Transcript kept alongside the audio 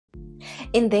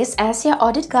In this SEO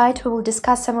audit guide, we will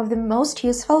discuss some of the most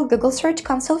useful Google Search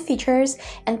Console features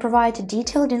and provide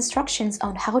detailed instructions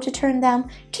on how to turn them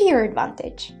to your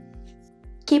advantage.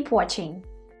 Keep watching!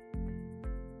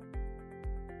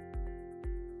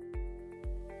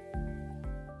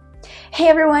 Hey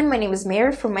everyone, my name is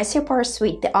Mir from SEO Power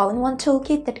Suite, the all-in-one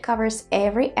toolkit that covers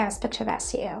every aspect of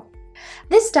SEO.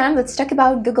 This time, let's talk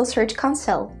about Google Search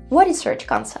Console. What is Search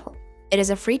Console? It is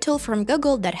a free tool from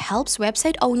Google that helps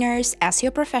website owners,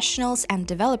 SEO professionals, and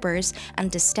developers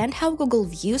understand how Google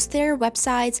views their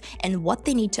websites and what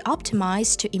they need to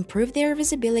optimize to improve their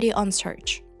visibility on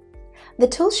search. The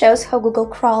tool shows how Google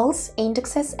crawls,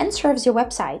 indexes, and serves your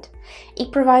website.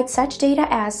 It provides such data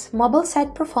as mobile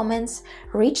site performance,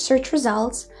 rich search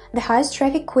results, the highest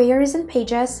traffic queries and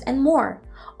pages, and more.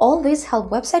 All these help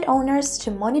website owners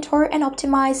to monitor and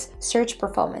optimize search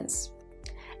performance.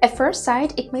 At first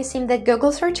sight, it may seem that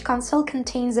Google Search Console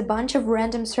contains a bunch of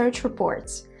random search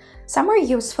reports. Some are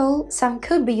useful, some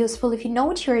could be useful if you know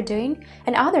what you are doing,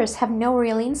 and others have no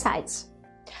real insights.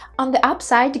 On the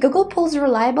upside, Google pulls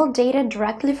reliable data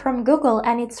directly from Google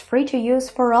and it's free to use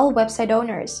for all website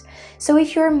owners. So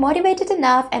if you're motivated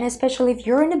enough, and especially if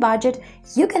you're on a budget,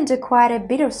 you can do quite a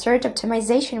bit of search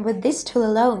optimization with this tool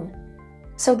alone.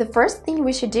 So the first thing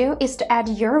we should do is to add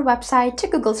your website to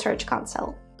Google Search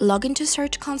Console. Log into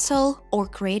Search Console or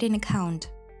create an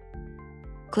account.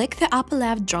 Click the upper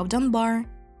left drop-down bar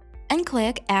and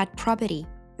click Add Property.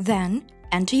 Then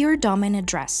enter your domain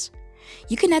address.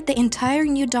 You can add the entire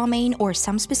new domain or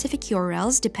some specific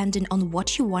URLs depending on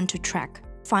what you want to track.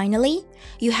 Finally,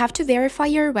 you have to verify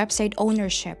your website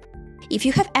ownership. If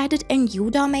you have added a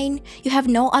new domain, you have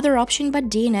no other option but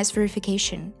DNS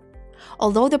verification.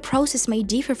 Although the process may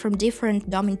differ from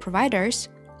different domain providers,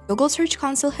 Google Search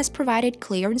Console has provided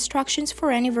clear instructions for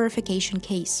any verification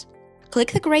case.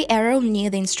 Click the gray arrow near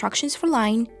the instructions for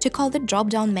line to call the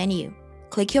drop-down menu.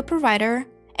 Click your provider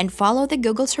and follow the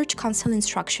Google Search Console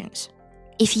instructions.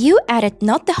 If you added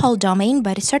not the whole domain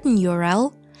but a certain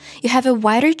URL, you have a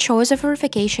wider choice of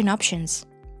verification options.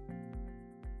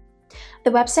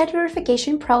 The website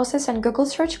verification process on Google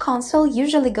Search Console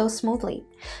usually goes smoothly,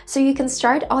 so you can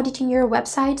start auditing your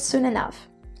website soon enough.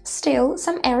 Still,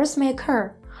 some errors may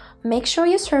occur. Make sure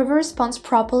your server responds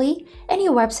properly and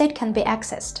your website can be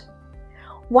accessed.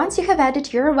 Once you have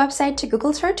added your website to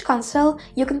Google Search Console,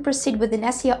 you can proceed with an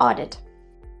SEO audit.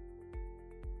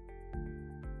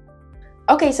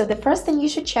 Okay, so the first thing you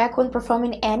should check when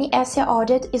performing any SEO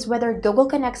audit is whether Google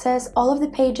can access all of the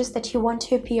pages that you want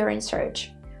to appear in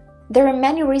search. There are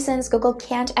many reasons Google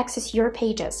can't access your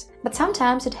pages, but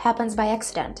sometimes it happens by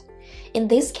accident. In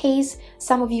this case,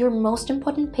 some of your most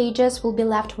important pages will be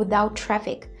left without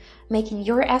traffic, making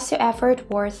your SEO effort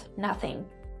worth nothing.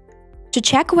 To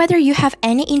check whether you have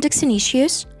any indexing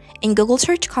issues, in Google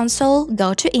Search Console,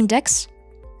 go to Index,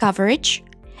 Coverage,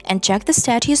 and check the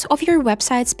status of your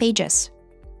website's pages.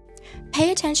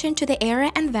 Pay attention to the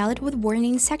error and valid with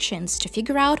warning sections to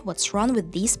figure out what's wrong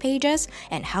with these pages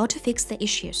and how to fix the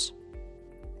issues.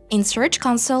 In Search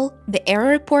Console, the error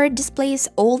report displays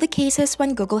all the cases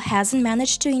when Google hasn't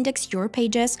managed to index your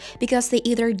pages because they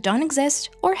either don't exist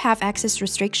or have access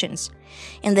restrictions.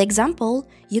 In the example,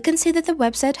 you can see that the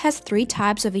website has 3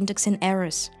 types of indexing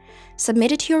errors: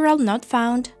 Submitted URL not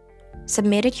found,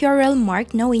 Submitted URL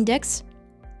marked no index,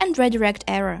 and Redirect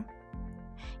error.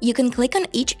 You can click on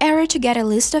each error to get a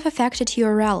list of affected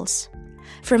URLs.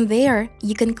 From there,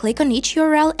 you can click on each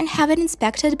URL and have it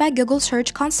inspected by Google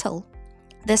Search Console.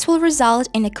 This will result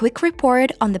in a quick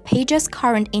report on the page's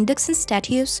current indexing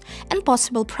status and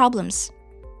possible problems.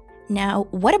 Now,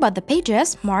 what about the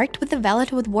pages marked with the valid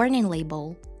with warning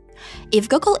label? If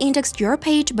Google indexed your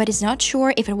page but is not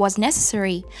sure if it was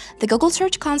necessary, the Google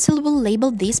Search Console will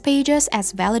label these pages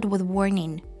as valid with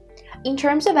warning. In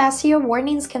terms of SEO,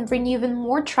 warnings can bring you even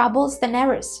more troubles than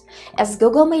errors, as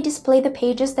Google may display the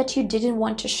pages that you didn't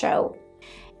want to show.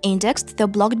 Indexed though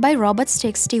blocked by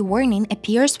robots.txt warning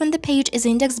appears when the page is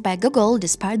indexed by Google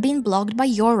despite being blocked by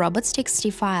your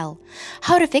robots.txt file.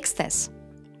 How to fix this?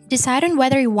 Decide on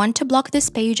whether you want to block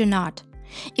this page or not.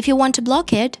 If you want to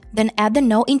block it, then add the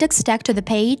no index tag to the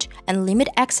page and limit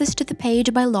access to the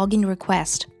page by login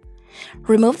request.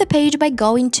 Remove the page by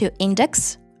going to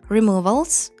Index,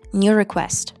 Removals, New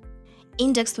Request.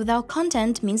 Indexed without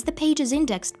content means the page is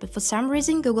indexed, but for some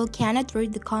reason Google cannot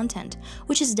read the content,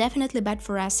 which is definitely bad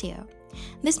for SEO.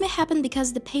 This may happen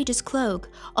because the page is cloaked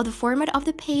or the format of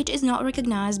the page is not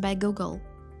recognized by Google.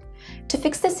 To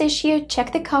fix this issue,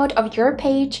 check the code of your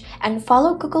page and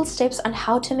follow Google's tips on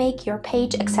how to make your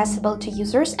page accessible to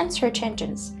users and search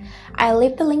engines. I'll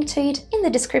leave the link to it in the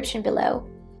description below.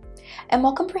 A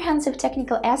more comprehensive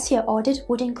technical SEO audit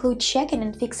would include checking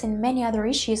and fixing many other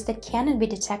issues that cannot be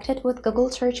detected with Google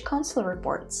Search Console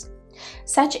reports.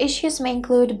 Such issues may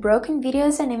include broken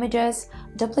videos and images,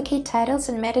 duplicate titles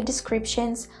and meta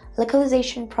descriptions,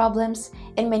 localization problems,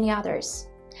 and many others.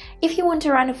 If you want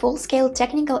to run a full-scale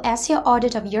technical SEO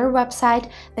audit of your website,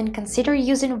 then consider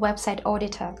using Website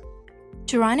Auditor.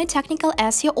 To run a technical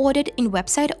SEO audit in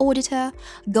Website Auditor,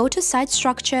 go to Site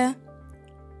Structure,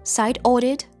 Site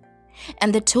Audit,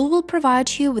 and the tool will provide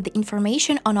you with the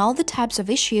information on all the types of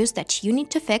issues that you need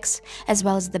to fix, as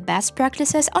well as the best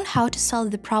practices on how to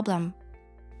solve the problem.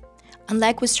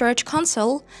 Unlike with Search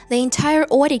Console, the entire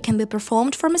audit can be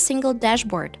performed from a single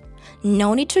dashboard.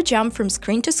 No need to jump from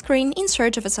screen to screen in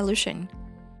search of a solution.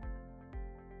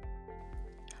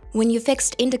 When you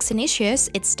fixed indexing issues,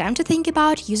 it's time to think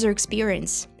about user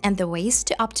experience and the ways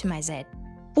to optimize it.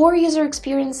 Poor user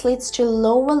experience leads to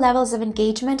lower levels of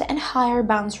engagement and higher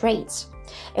bounce rates.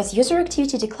 As user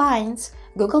activity declines,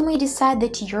 Google may decide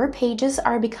that your pages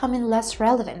are becoming less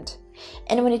relevant.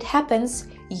 And when it happens,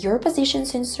 your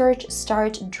positions in search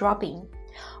start dropping.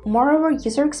 Moreover,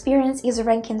 user experience is a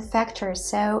ranking factor,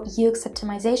 so UX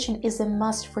optimization is a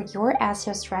must for your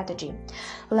SEO strategy.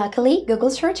 Luckily, Google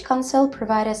Search Console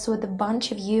provides us with a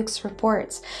bunch of UX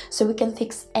reports, so we can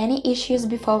fix any issues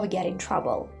before we get in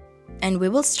trouble. And we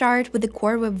will start with the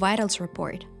Core Web Vitals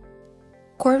report.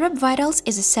 Core Web Vitals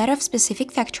is a set of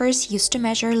specific factors used to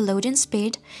measure loading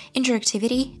speed,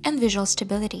 interactivity, and visual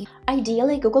stability.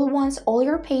 Ideally, Google wants all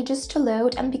your pages to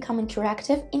load and become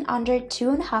interactive in under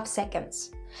 2.5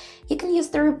 seconds. You can use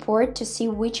the report to see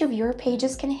which of your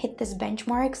pages can hit this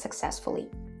benchmark successfully.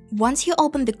 Once you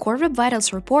open the Core Web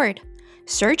Vitals report,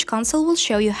 Search Console will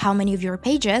show you how many of your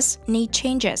pages need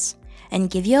changes and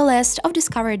give you a list of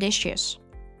discovered issues.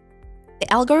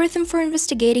 The algorithm for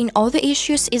investigating all the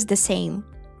issues is the same.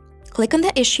 Click on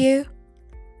the issue,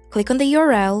 click on the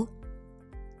URL,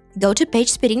 go to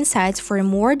PageSpeed Insights for a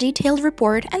more detailed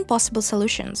report and possible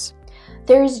solutions.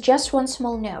 There is just one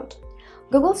small note.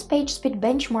 Google's PageSpeed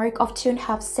benchmark of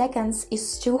 2.5 seconds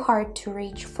is too hard to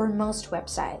reach for most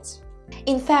websites.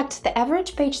 In fact, the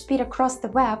average page speed across the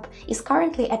web is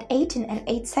currently at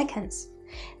 18.8 seconds.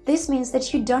 This means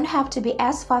that you don't have to be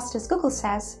as fast as Google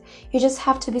says, you just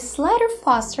have to be slightly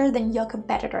faster than your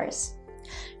competitors.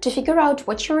 To figure out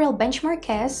what your real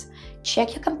benchmark is,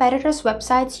 check your competitors'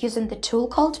 websites using the tool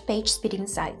called PageSpeed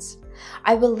Insights.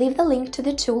 I will leave the link to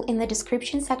the tool in the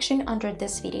description section under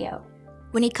this video.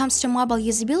 When it comes to mobile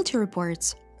usability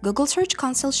reports, Google Search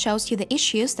Console shows you the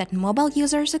issues that mobile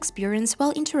users experience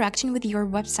while interacting with your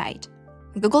website.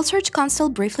 Google Search Console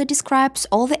briefly describes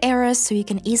all the errors so you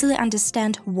can easily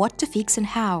understand what to fix and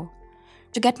how.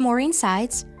 To get more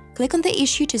insights, click on the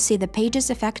issue to see the pages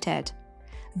affected.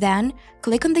 Then,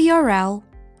 click on the URL,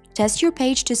 test your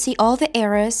page to see all the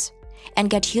errors, and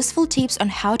get useful tips on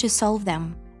how to solve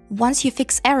them. Once you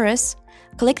fix errors,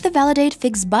 click the Validate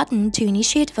Fix button to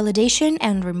initiate validation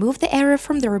and remove the error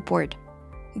from the report.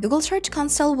 Google Search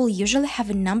Console will usually have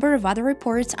a number of other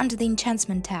reports under the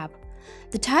Enhancement tab.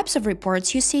 The types of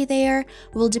reports you see there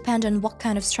will depend on what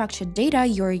kind of structured data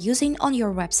you are using on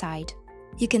your website.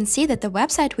 You can see that the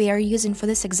website we are using for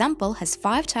this example has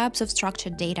 5 types of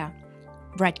structured data: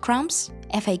 breadcrumbs,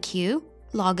 FAQ,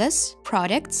 logos,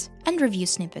 products, and review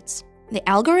snippets. The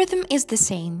algorithm is the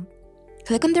same.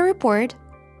 Click on the report,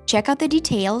 check out the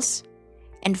details,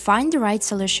 and find the right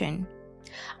solution.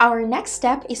 Our next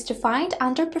step is to find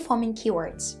underperforming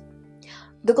keywords.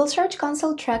 Google Search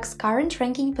Console tracks current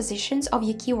ranking positions of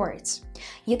your keywords.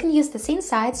 You can use these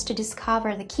insights to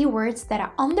discover the keywords that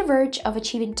are on the verge of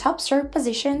achieving top SERP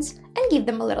positions and give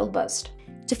them a little boost.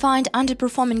 To find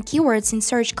underperforming keywords in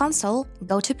Search Console,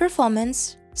 go to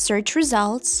Performance, Search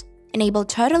Results, enable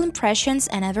Total Impressions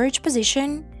and Average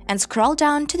Position, and scroll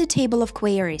down to the table of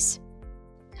queries.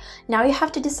 Now you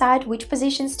have to decide which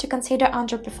positions to consider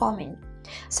underperforming.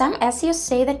 Some SEOs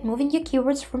say that moving your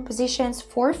keywords from positions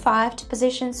 4-5 to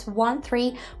positions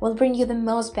 1-3 will bring you the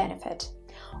most benefit.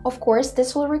 Of course,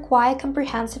 this will require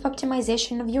comprehensive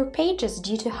optimization of your pages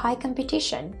due to high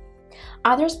competition.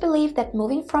 Others believe that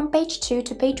moving from page 2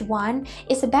 to page 1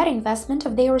 is a better investment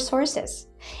of their resources.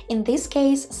 In this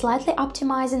case, slightly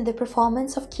optimizing the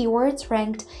performance of keywords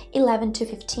ranked 11 to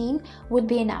 15 would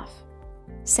be enough.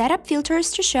 Set up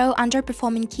filters to show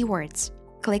underperforming keywords.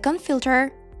 Click on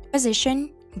Filter, Position,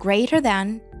 Greater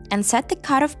Than, and set the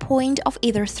cutoff point of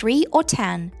either 3 or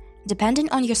 10,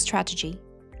 depending on your strategy.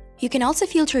 You can also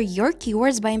filter your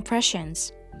keywords by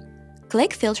impressions.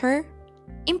 Click Filter,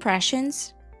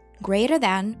 Impressions, Greater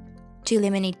Than to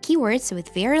eliminate keywords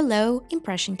with very low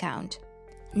impression count.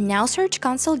 Now Search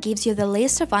Console gives you the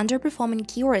list of underperforming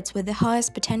keywords with the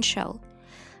highest potential.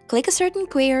 Click a certain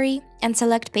query and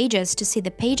select Pages to see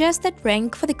the pages that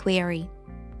rank for the query.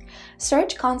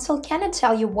 Search Console cannot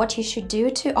tell you what you should do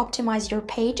to optimize your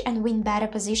page and win better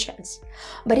positions,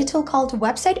 but a tool called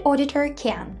Website Auditor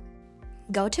can.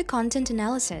 Go to Content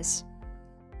Analysis,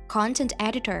 Content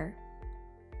Editor,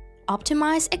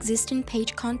 Optimize existing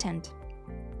page content.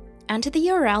 Enter the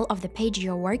URL of the page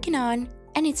you're working on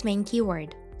and its main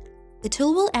keyword. The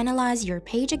tool will analyze your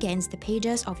page against the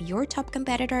pages of your top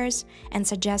competitors and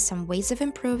suggest some ways of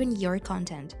improving your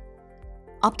content.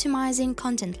 Optimizing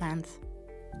content length,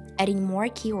 adding more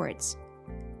keywords,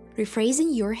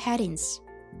 rephrasing your headings,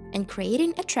 and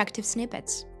creating attractive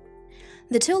snippets.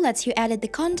 The tool lets you edit the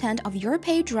content of your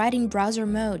page right in browser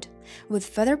mode, with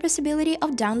further possibility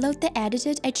of download the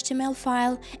edited HTML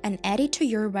file and add it to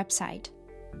your website.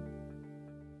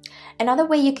 Another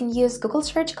way you can use Google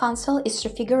Search Console is to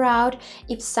figure out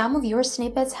if some of your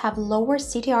snippets have lower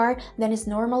CTR than is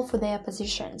normal for their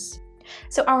positions.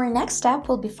 So our next step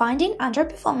will be finding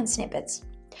underperforming snippets.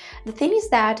 The thing is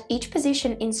that each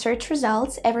position in search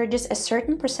results averages a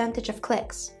certain percentage of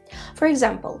clicks. For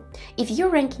example, if you're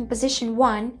ranking position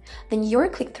 1, then your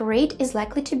click-through rate is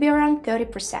likely to be around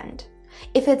 30%.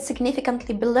 If it's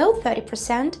significantly below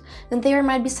 30%, then there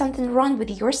might be something wrong with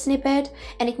your snippet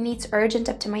and it needs urgent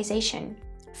optimization.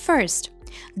 First,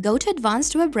 go to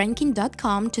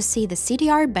advancedwebranking.com to see the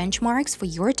CTR benchmarks for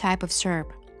your type of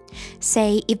SERP.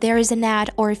 Say, if there is an ad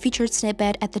or a featured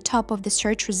snippet at the top of the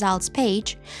search results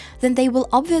page, then they will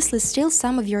obviously steal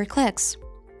some of your clicks.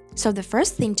 So the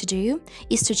first thing to do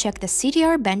is to check the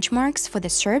CTR benchmarks for the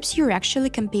SERPs you're actually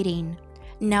competing.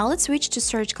 Now let's switch to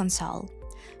Search Console.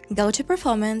 Go to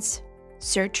Performance,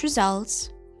 Search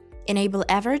Results, enable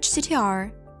Average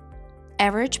CTR,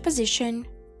 Average Position,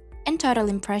 and Total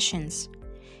Impressions.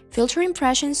 Filter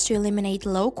impressions to eliminate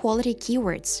low-quality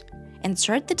keywords, and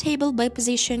sort the table by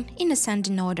position in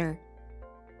ascending order.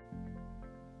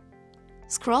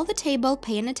 Scroll the table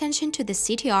paying attention to the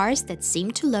CTRs that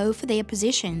seem too low for their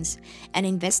positions and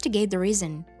investigate the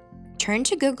reason. Turn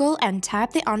to Google and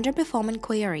type the underperforming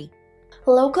query.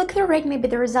 Low click-through rate may be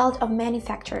the result of many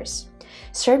factors.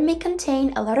 SERP may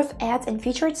contain a lot of ads and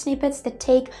featured snippets that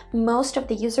take most of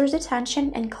the user's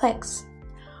attention and clicks.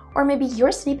 Or maybe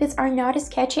your snippets are not as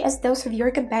catchy as those of your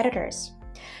competitors.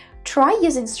 Try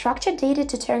using structured data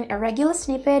to turn a regular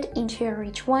snippet into a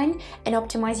rich one and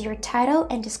optimize your title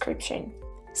and description.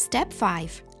 Step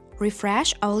 5.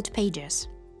 Refresh old pages.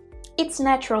 It's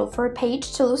natural for a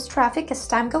page to lose traffic as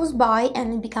time goes by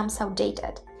and it becomes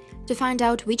outdated. To find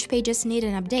out which pages need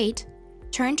an update,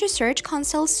 turn to Search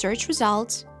Console Search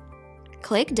Results,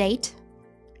 click Date,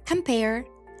 Compare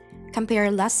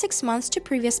last 6 months to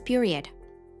previous period.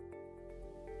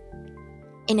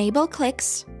 Enable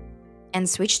clicks, and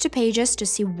switch to pages to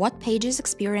see what pages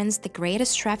experienced the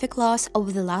greatest traffic loss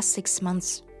over the last 6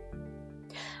 months.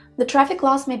 The traffic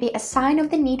loss may be a sign of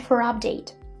the need for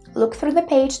update. Look through the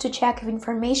page to check if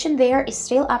information there is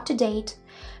still up to date.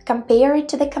 Compare it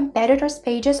to the competitors'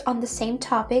 pages on the same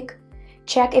topic.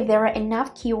 Check if there are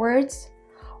enough keywords,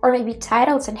 or maybe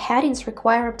titles and headings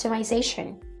require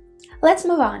optimization. Let's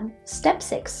move on. Step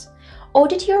 6.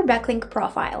 Audit your backlink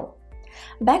profile.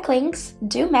 Backlinks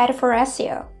do matter for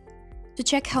SEO. To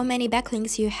check how many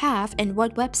backlinks you have and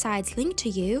what websites link to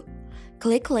you,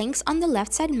 click Links on the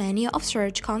left side menu of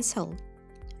Search Console.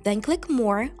 Then click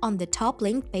More on the top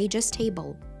linked pages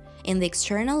table in the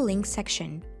External Links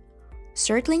section.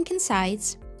 Sort Link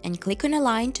Insights and click on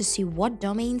Align to see what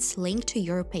domains link to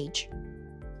your page.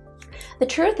 The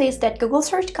truth is that Google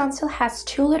Search Console has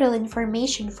too little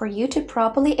information for you to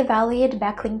properly evaluate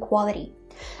backlink quality.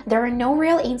 There are no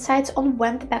real insights on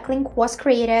when the backlink was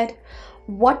created,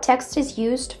 what text is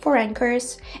used for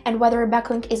anchors, and whether a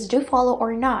backlink is do follow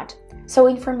or not. So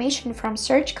information from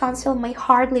Search Console may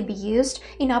hardly be used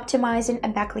in optimizing a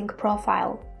backlink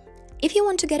profile. If you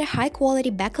want to get a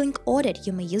high-quality backlink audit,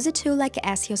 you may use a tool like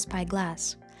SEO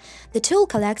Spyglass. The tool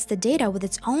collects the data with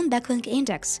its own backlink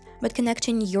index, but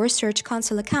connecting your Search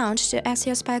Console account to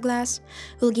SEO Spyglass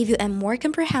will give you a more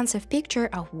comprehensive picture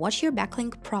of what your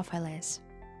backlink profile is.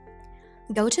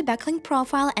 Go to Backlink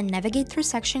Profile and navigate through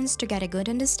sections to get a good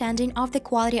understanding of the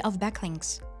quality of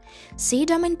backlinks. See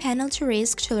Domain Penalty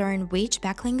Risk to learn which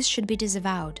backlinks should be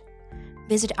disavowed.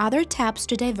 Visit other tabs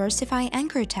to diversify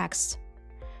anchor texts.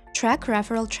 Track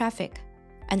referral traffic,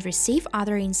 and receive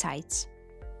other insights.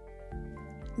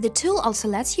 The tool also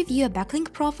lets you view a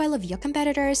backlink profile of your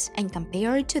competitors and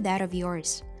compare it to that of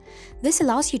yours. This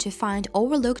allows you to find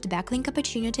overlooked backlink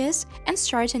opportunities and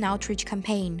start an outreach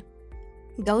campaign.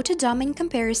 Go to Domain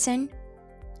Comparison,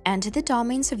 Enter the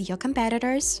domains of your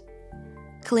competitors.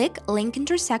 Click Link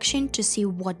Intersection to see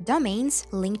what domains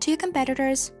link to your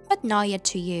competitors but not yet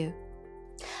to you.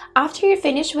 After you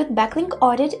finish with backlink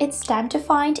audit, it's time to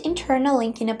find internal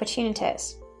linking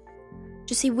opportunities.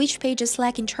 To see which pages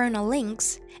lack internal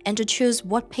links and to choose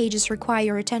what pages require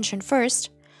your attention first,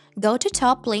 go to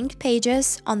Top Linked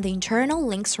Pages on the Internal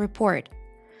Links report.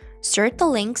 Sort the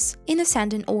links in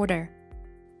ascending order.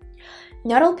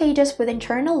 Not all pages with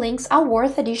internal links are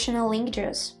worth additional link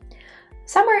juice.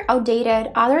 Some are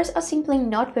outdated, others are simply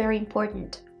not very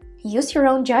important. Use your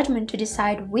own judgment to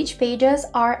decide which pages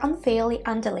are unfairly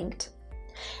underlinked.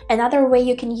 Another way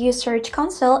you can use Search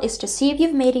Console is to see if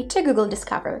you've made it to Google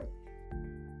Discover.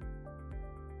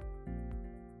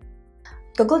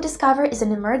 Google Discover is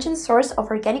an emerging source of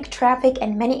organic traffic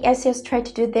and many SEOs try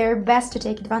to do their best to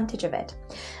take advantage of it.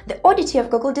 The oddity of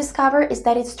Google Discover is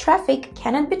that its traffic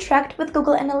cannot be tracked with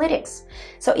Google Analytics.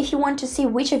 So if you want to see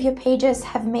which of your pages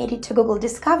have made it to Google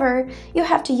Discover, you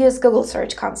have to use Google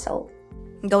Search Console.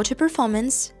 Go to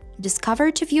Performance,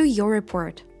 Discover to view your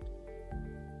report.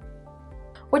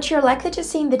 What you're likely to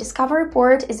see in the Discover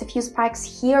report is a few spikes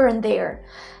here and there.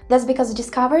 That's because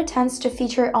Discover tends to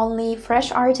feature only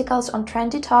fresh articles on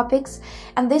trendy topics,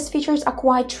 and these features are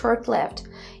quite short-lived.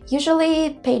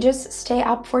 Usually, pages stay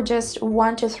up for just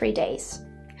 1 to 3 days.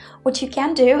 What you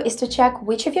can do is to check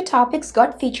which of your topics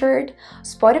got featured,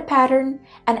 spot a pattern,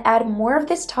 and add more of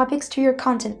these topics to your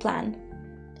content plan.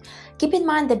 Keep in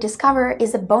mind that Discover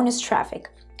is a bonus traffic,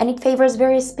 and it favors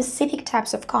very specific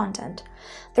types of content.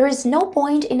 There is no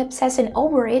point in obsessing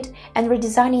over it and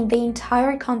redesigning the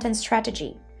entire content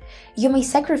strategy. You may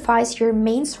sacrifice your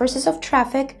main sources of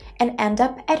traffic and end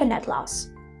up at a net loss.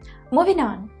 Moving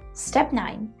on, Step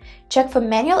 9. Check for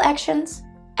manual actions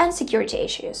and security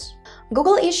issues.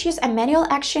 Google issues a manual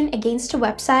action against a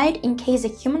website in case a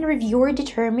human reviewer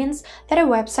determines that a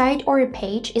website or a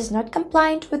page is not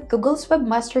compliant with Google's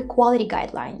Webmaster Quality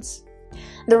Guidelines.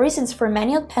 The reasons for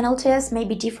manual penalties may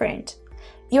be different.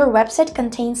 Your website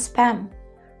contains spam,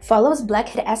 follows black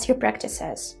hat SEO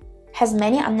practices, has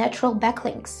many unnatural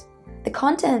backlinks, the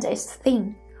content is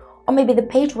thin, or maybe the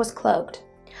page was cloaked.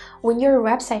 When your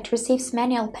website receives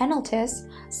manual penalties,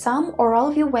 some or all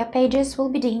of your web pages will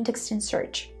be de-indexed in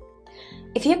search.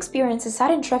 If you experience a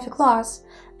sudden traffic loss,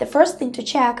 the first thing to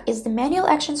check is the manual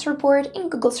actions report in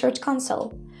Google Search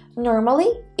Console. Normally,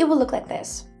 it will look like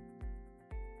this.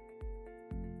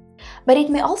 But it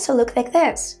may also look like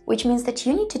this, which means that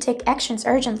you need to take actions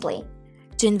urgently.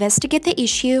 To investigate the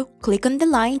issue, click on the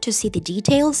line to see the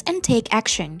details and take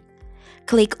action.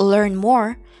 Click Learn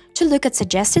More to look at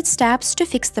suggested steps to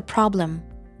fix the problem.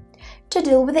 To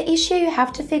deal with the issue, you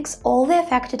have to fix all the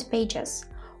affected pages.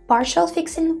 Partial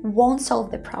fixing won't solve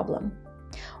the problem.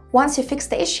 Once you fix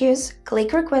the issues,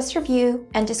 click Request Review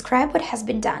and describe what has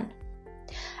been done.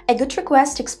 A good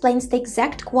request explains the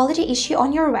exact quality issue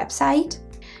on your website,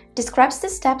 describes the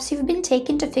steps you've been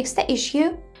taking to fix the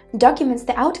issue, documents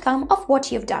the outcome of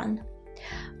what you've done.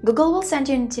 Google will send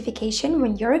you a notification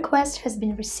when your request has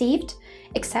been received,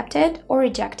 accepted, or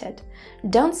rejected.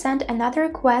 Don't send another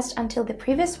request until the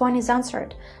previous one is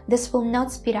answered. This will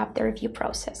not speed up the review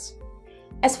process.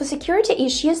 As for security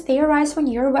issues, they arise when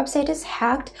your website is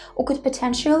hacked or could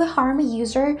potentially harm a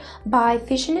user by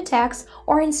phishing attacks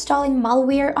or installing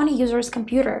malware on a user's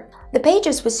computer. The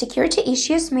pages with security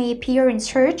issues may appear in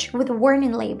search with a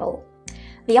warning label.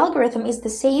 The algorithm is the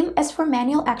same as for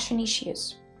manual action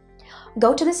issues.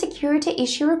 Go to the security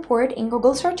issue report in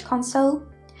Google Search Console,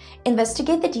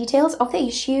 investigate the details of the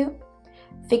issue,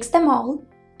 fix them all,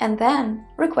 and then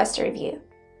request a review.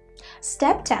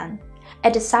 Step 10.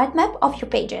 Add a sitemap of your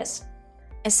pages.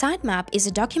 A sitemap is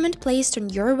a document placed on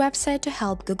your website to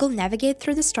help Google navigate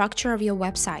through the structure of your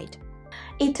website.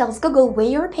 It tells Google where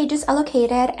your pages are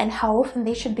located and how often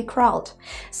they should be crawled.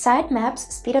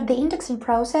 Sitemaps speed up the indexing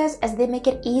process as they make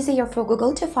it easier for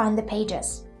Google to find the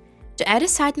pages. To add a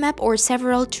sitemap or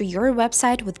several to your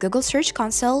website with Google Search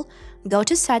Console, go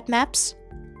to Sitemaps,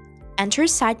 enter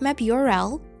sitemap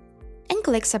URL, and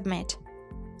click Submit.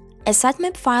 A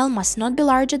sitemap file must not be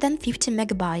larger than 50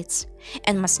 megabytes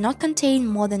and must not contain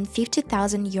more than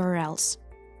 50,000 URLs.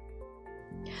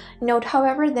 Note,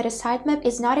 however, that a sitemap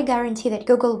is not a guarantee that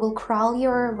Google will crawl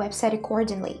your website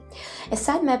accordingly. A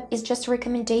sitemap is just a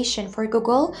recommendation for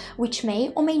Google, which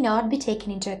may or may not be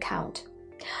taken into account.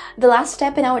 The last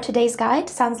step in our today's guide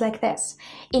sounds like this: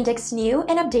 index new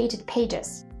and updated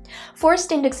pages.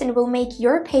 Forced indexing will make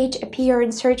your page appear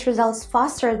in search results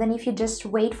faster than if you just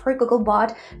wait for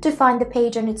Googlebot to find the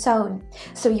page on its own,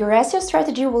 so your SEO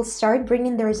strategy will start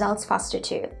bringing the results faster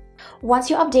too. Once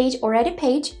you update or add a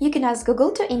page, you can ask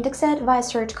Google to index it via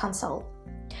Search Console.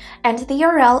 Enter the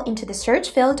URL into the search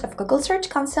field of Google Search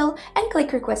Console and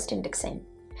click Request Indexing.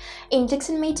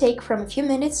 Indexing may take from a few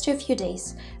minutes to a few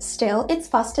days. Still, it's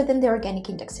faster than the organic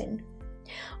indexing.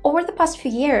 Over the past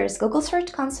few years, Google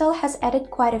Search Console has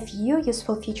added quite a few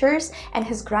useful features and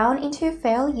has grown into a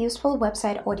fairly useful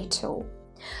website audit tool.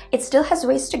 It still has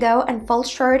ways to go and falls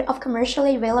short of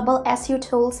commercially available SEO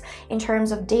tools in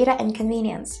terms of data and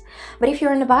convenience. But if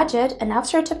you're on a budget, enough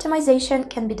search optimization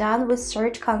can be done with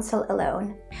Search Console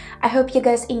alone. I hope you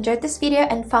guys enjoyed this video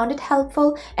and found it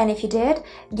helpful, and if you did,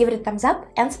 give it a thumbs up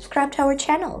and subscribe to our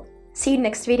channel. See you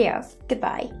next video.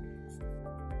 Goodbye.